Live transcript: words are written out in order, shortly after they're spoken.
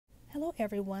Hello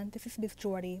everyone, this is Ms.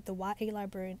 Jordi, the YA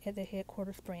Librarian at the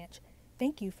Headquarters Branch.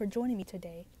 Thank you for joining me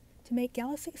today. To make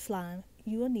Galaxy Slime,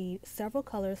 you will need several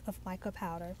colors of mica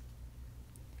powder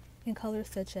in colors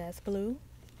such as blue,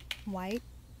 white,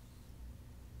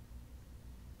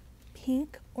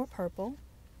 pink or purple,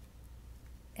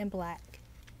 and black.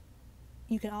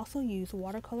 You can also use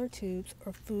watercolor tubes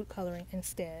or food coloring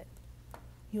instead.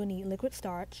 You'll need liquid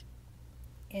starch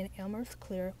and Elmer's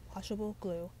clear washable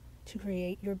glue to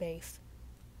create your base.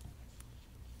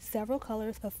 Several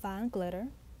colors of fine glitter,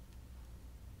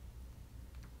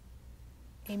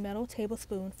 a metal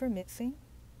tablespoon for mixing,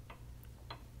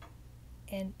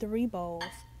 and 3 bowls,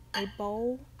 a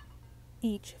bowl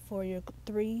each for your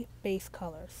 3 base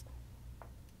colors.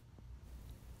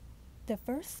 The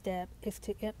first step is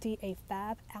to empty a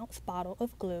 5-ounce bottle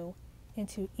of glue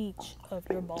into each of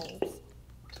your bowls.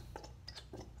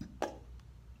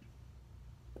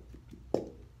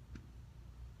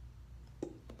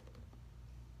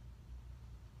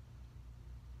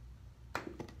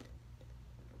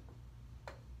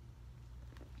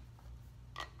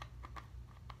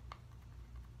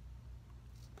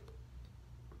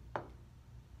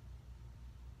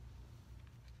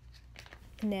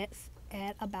 Next,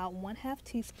 add about 1/2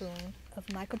 teaspoon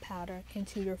of mica powder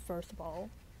into your first bowl.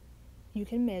 You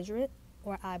can measure it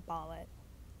or eyeball it.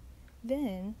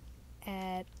 Then,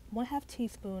 add 1/2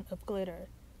 teaspoon of glitter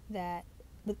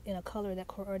in a color that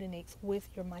coordinates with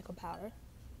your mica powder.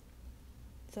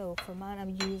 So for mine,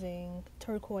 I'm using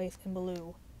turquoise and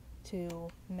blue to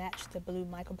match the blue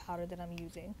mica powder that I'm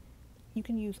using. You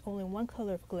can use only one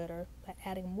color of glitter, but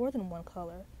adding more than one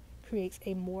color creates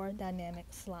a more dynamic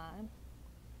slime.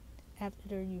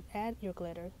 After you add your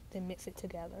glitter, then mix it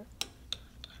together.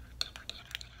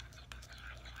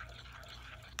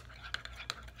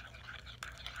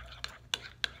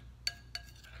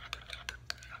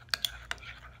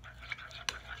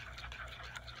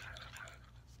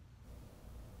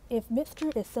 If mixture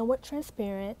is somewhat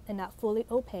transparent and not fully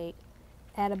opaque,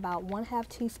 add about 1/2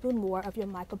 teaspoon more of your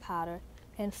mica powder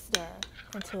and stir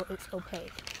until it's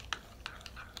opaque.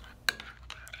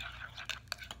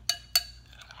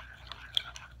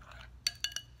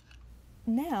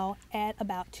 Now add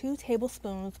about 2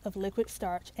 tablespoons of liquid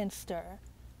starch and stir.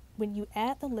 When you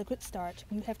add the liquid starch,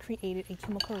 you have created a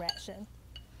chemical reaction.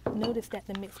 Notice that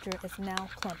the mixture is now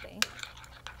clumping.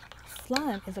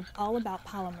 Slime is all about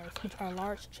polymers, which are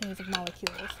large chains of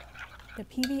molecules. The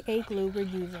PVA glue we're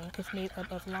using is made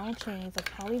up of long chains of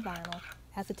polyvinyl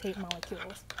acetate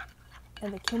molecules,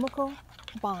 and the chemical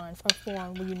bonds are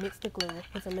formed when you mix the glue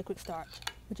with the liquid starch,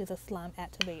 which is a slime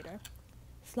activator.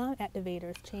 Slime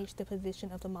activators change the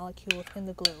position of the molecules in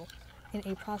the glue in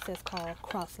a process called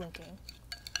cross-linking.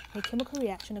 A chemical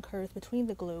reaction occurs between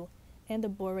the glue and the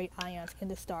borate ions in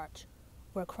the starch,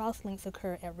 where cross-links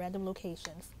occur at random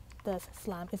locations. Thus,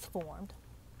 slime is formed.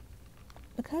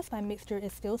 Because my mixture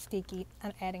is still sticky,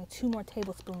 I'm adding 2 more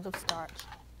tablespoons of starch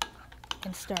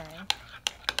and stirring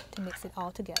to mix it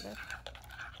all together.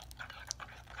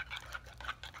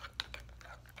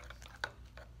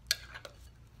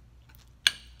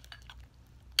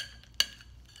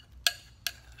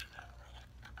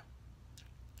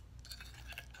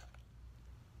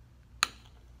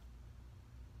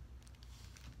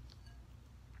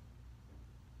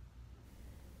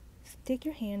 Stick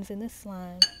your hands in the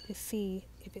slime to see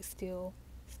if it's still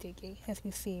sticky. As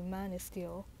we see, mine is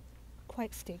still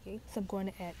quite sticky, so I'm going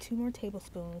to add 2 more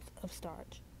tablespoons of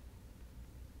starch.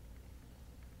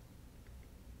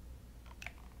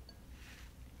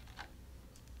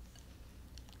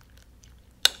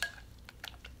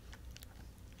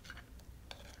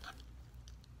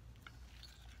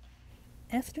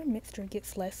 As your mixture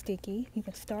gets less sticky, you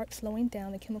can start slowing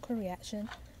down the chemical reaction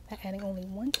by adding only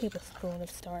 1 tablespoon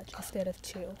of starch instead of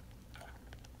 2.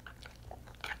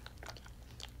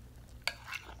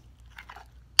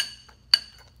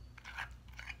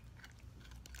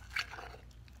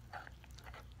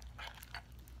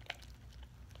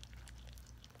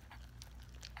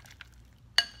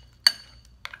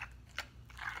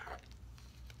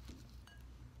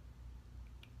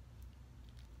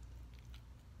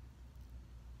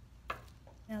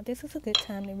 Now this is a good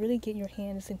time to really get your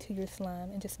hands into your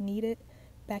slime and just knead it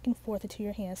back and forth into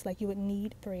your hands like you would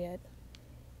knead bread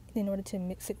in order to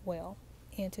mix it well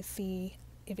and to see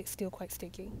if it's still quite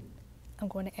sticky. I'm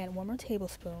going to add 1 more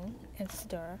tablespoon and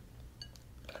stir.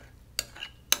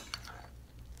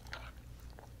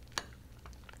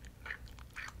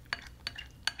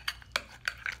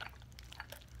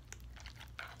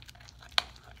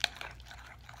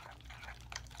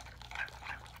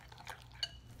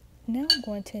 Now I'm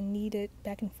going to knead it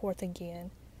back and forth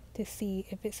again to see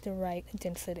if it's the right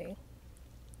density.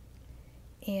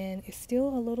 and it's still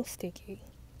a little sticky,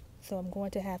 so I'm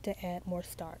going to have to add more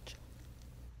starch.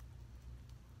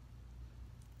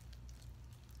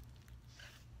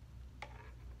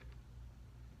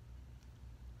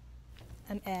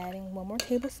 I'm adding 1 more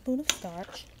tablespoon of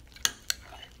starch,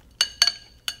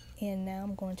 and now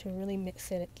I'm going to really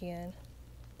mix it again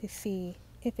to see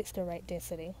if it's the right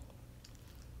density.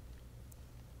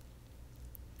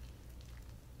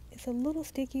 It's a little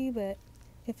sticky, but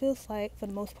it feels like for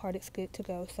the most part it's good to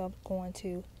go, so I'm going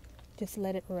to just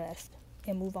let it rest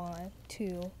and move on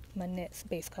to my next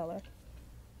base color.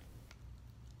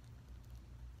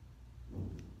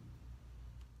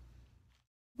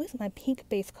 With my pink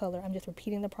base color, I'm just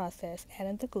repeating the process,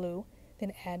 adding the glue,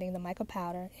 then adding the mica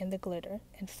powder and the glitter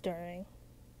and stirring.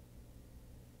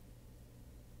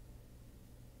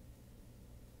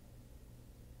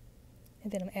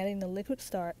 And then I'm adding the liquid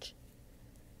starch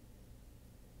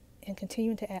and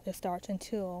continuing to add the starch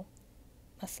until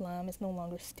my slime is no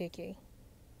longer sticky.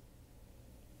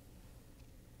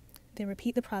 Then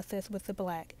repeat the process with the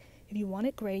black. If you want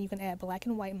it gray, you can add black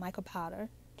and white mica powder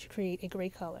to create a gray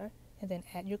color, and then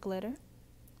add your glitter,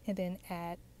 and then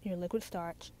add your liquid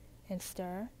starch and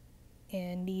stir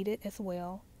and knead it as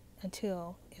well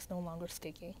until it's no longer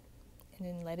sticky, and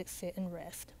then let it sit and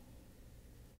rest.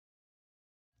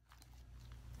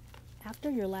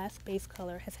 After your last base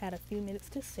color has had a few minutes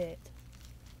to sit,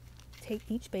 take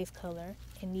each base color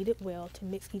and knead it well to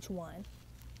mix each one,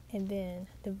 and then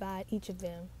divide each of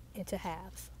them into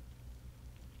halves.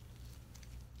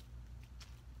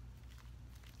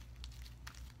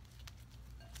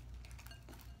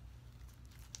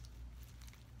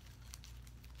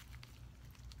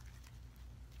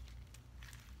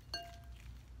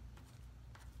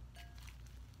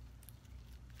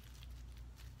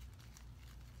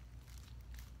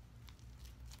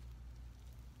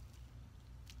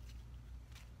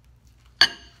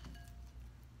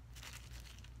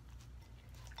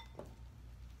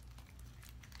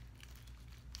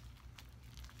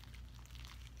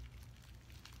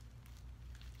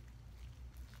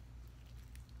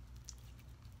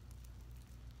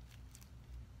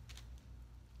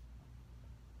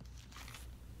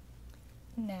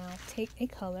 Now take a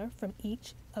color from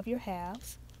each of your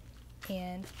halves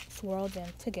and swirl them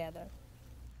together.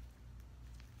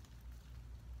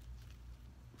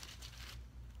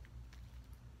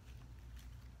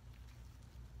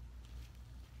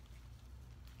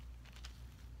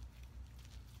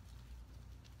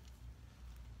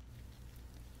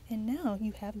 And now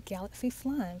you have galaxy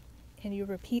slime, and you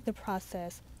repeat the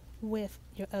process with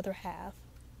your other half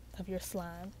of your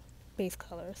slime base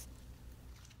colors.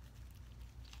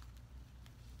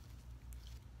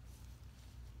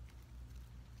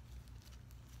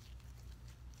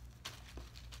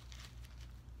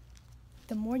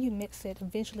 The more you mix it,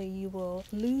 eventually you will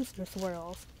lose your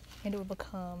swirls and it will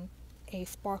become a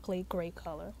sparkly gray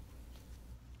color.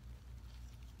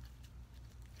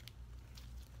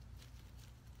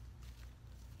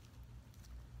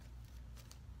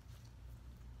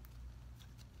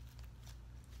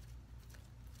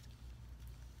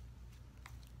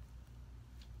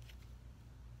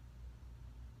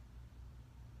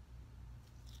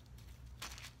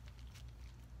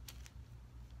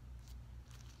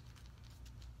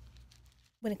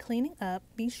 When cleaning up,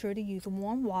 be sure to use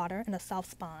warm water and a soft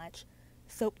sponge.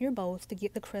 Soak your bowls to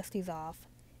get the crusties off,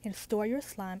 and store your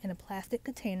slime in a plastic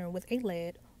container with a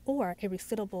lid or a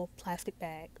resealable plastic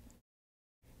bag.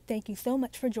 Thank you so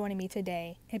much for joining me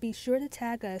today, and be sure to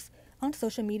tag us on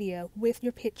social media with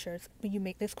your pictures when you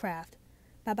make this craft.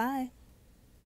 Bye-bye.